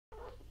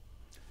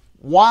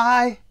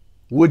Why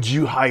would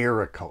you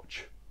hire a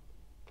coach?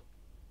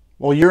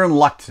 Well, you're in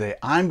luck today.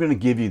 I'm going to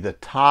give you the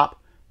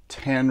top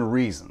 10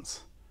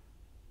 reasons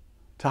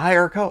to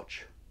hire a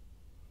coach.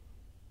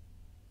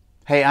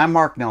 Hey, I'm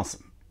Mark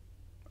Nelson.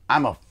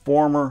 I'm a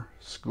former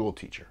school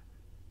teacher.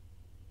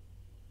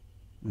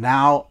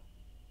 Now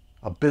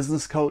a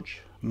business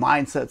coach,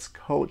 mindsets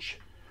coach,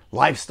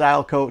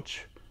 lifestyle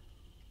coach.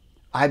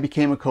 I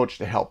became a coach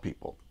to help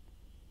people.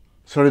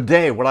 So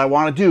today, what I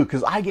want to do,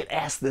 because I get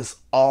asked this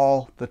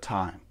all the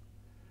time,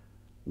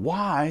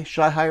 why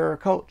should I hire a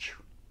coach?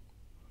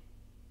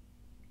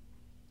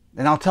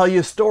 And I'll tell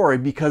you a story,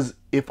 because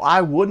if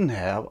I wouldn't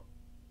have,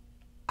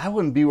 I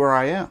wouldn't be where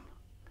I am.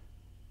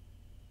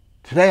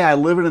 Today I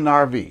live in an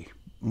RV,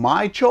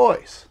 my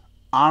choice,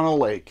 on a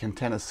lake in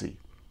Tennessee.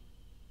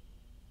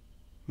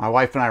 My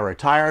wife and I are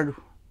retired.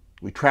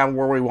 We travel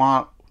where we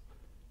want,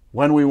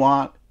 when we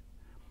want.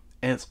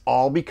 And it's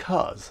all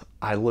because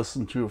I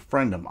listened to a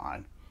friend of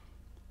mine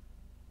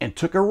and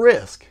took a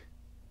risk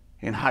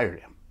and hired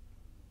him.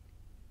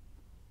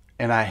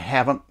 And I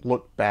haven't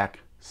looked back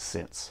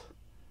since.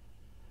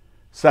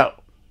 So,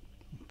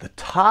 the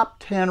top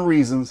 10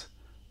 reasons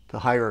to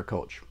hire a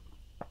coach.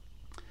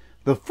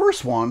 The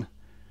first one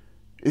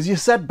is you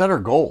set better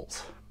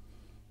goals.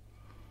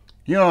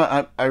 You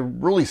know, I'm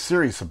really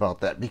serious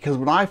about that, because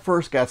when I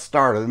first got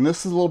started, and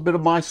this is a little bit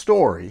of my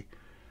story,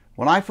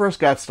 when I first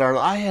got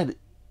started,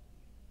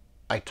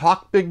 I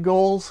talked big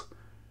goals,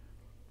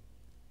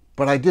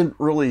 but I didn't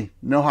really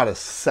know how to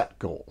set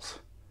goals.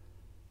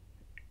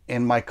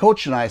 And my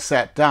coach and I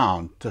sat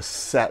down to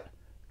set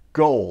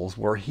goals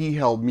where he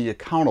held me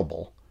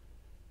accountable,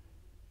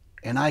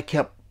 and I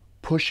kept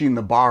pushing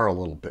the bar a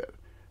little bit.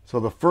 So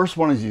the first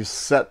one is you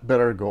set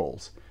better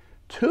goals.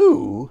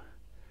 2,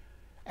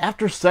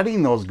 after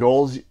setting those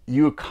goals,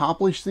 you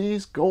accomplish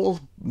these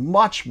goals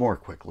much more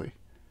quickly,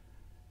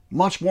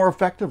 much more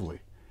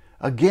effectively.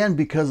 Again,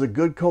 because a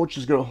good coach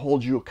is going to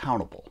hold you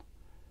accountable.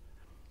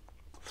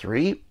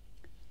 3,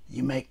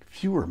 you make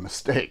fewer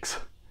mistakes.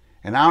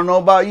 And I don't know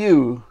about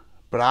you,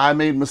 but I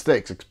made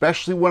mistakes,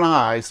 especially when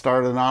I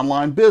started an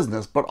online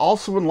business, but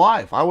also in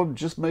life. I would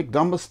just make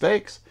dumb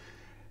mistakes.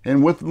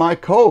 And with my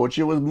coach,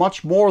 it was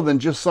much more than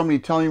just somebody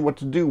telling you what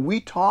to do.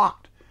 We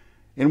talked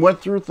and went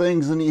through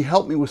things, and he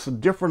helped me with some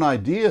different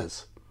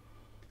ideas.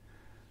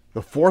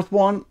 The 4th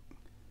one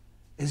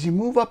is you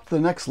move up to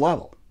the next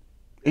level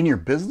in your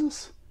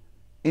business,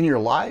 in your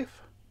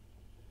life.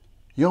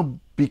 You know,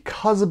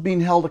 because of being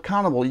held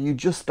accountable, you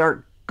just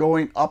start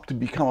going up to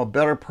become a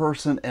better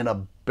person and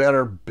a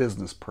better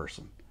business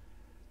person.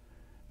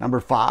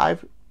 Number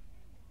 5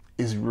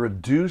 is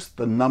reduce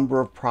the number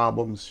of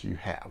problems you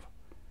have.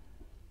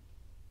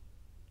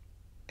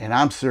 And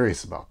I'm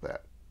serious about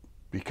that,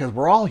 because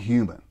we're all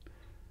human.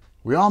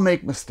 We all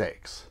make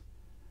mistakes.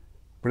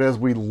 But as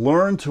we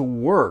learn to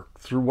work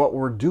through what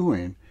we're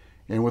doing,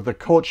 and with the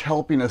coach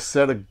helping us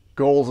set a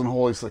goals and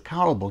hold us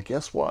accountable,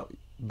 guess what?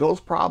 Those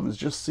problems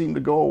just seem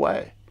to go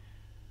away.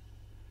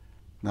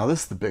 Now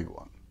this is the big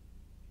one.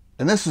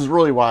 And this is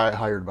really why I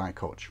hired my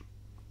coach.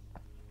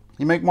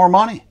 You make more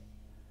money.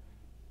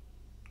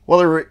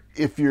 Whether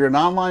if you're an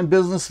online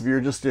business, if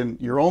you're just in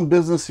your own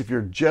business, if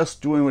you're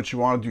just doing what you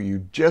want to do,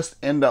 you just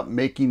end up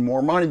making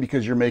more money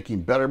because you're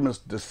making better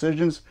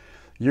decisions.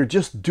 You're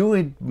just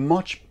doing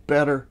much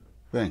better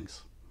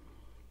things.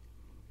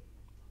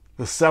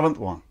 The 7th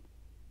one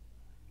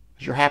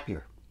is you're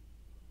happier.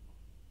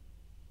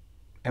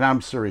 And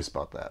I'm serious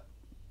about that.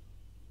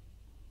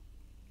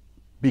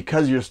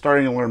 Because you're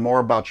starting to learn more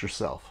about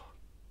yourself.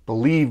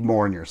 Believe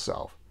more in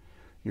yourself.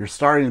 You're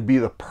starting to be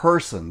the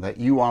person that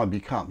you want to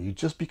become. You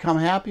just become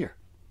happier.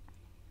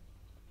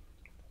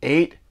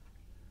 8,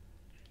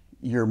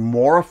 you're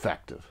more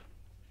effective.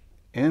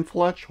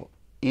 Influential.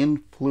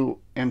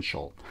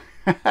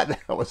 That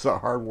was a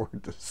hard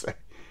word to say.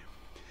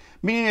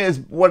 Meaning is,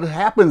 what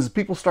happens is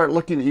people start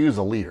looking at you as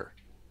a leader.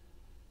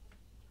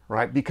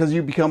 Right? Because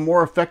you become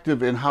more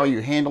effective in how you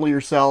handle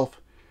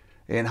yourself,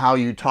 and how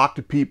you talk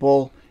to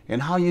people,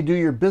 and how you do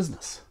your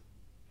business.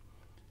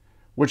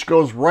 Which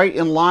goes right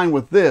in line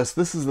with this.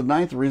 This is the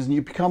 9th reason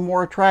you become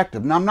more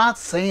attractive. Now, I'm not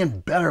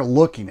saying better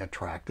looking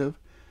attractive,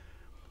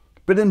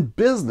 but in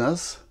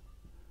business,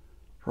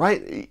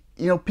 right?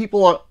 You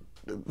know,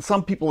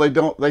 some people,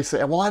 they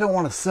say, well, I don't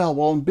want to sell.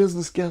 Well, in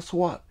business, guess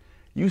what?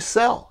 You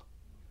sell.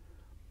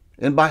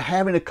 And by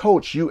having a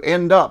coach, you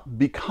end up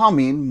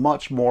becoming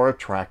much more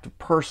attractive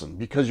person,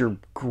 because you're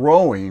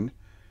growing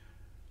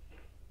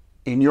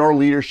in your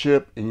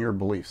leadership, in your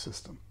belief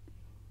system.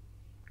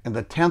 And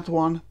the 10th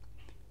one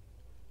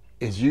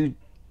is you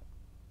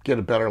get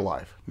a better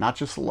life, not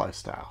just a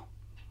lifestyle.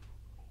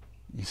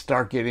 You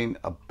start getting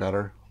a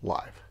better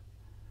life.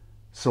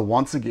 So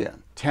once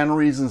again, 10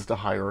 reasons to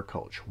hire a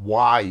coach,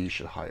 why you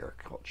should hire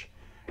a coach.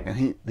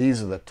 And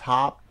these are the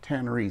top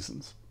 10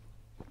 reasons.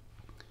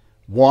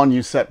 1,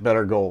 you set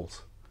better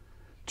goals.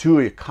 2,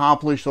 you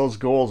accomplish those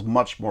goals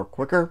much more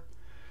quicker.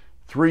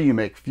 3, you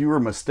make fewer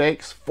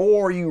mistakes.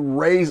 4, you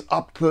raise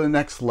up to the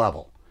next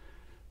level.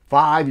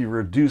 5, you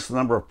reduce the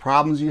number of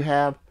problems you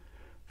have.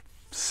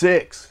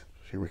 6,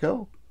 here we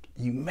go,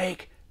 you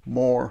make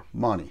more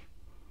money.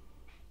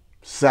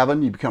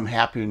 7, you become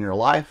happy in your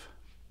life.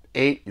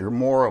 8, you're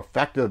more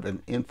effective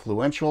and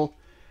influential.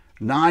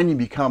 9, you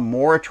become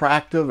more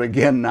attractive.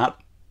 Again,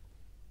 not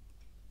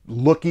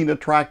looking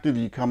attractive,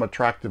 you become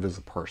attractive as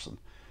a person.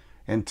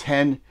 And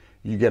 10,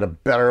 you get a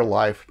better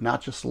life,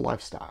 not just a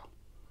lifestyle.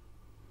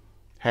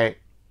 Hey,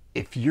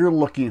 if you're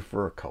looking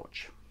for a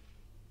coach,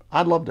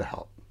 I'd love to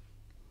help.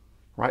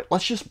 Right?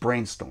 Let's just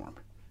brainstorm.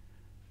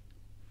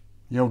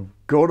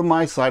 Go to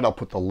my site. I'll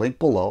put the link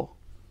below.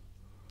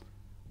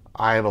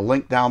 I have a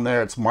link down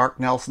there. It's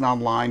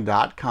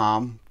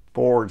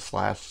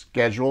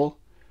marknelsononline.com/schedule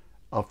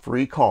a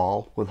free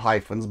call with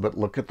hyphens, but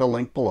look at the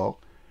link below.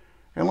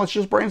 And let's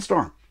just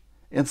brainstorm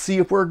and see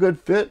if we're a good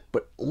fit.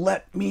 But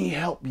let me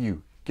help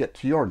you get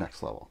to your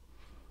next level.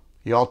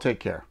 You all take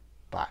care.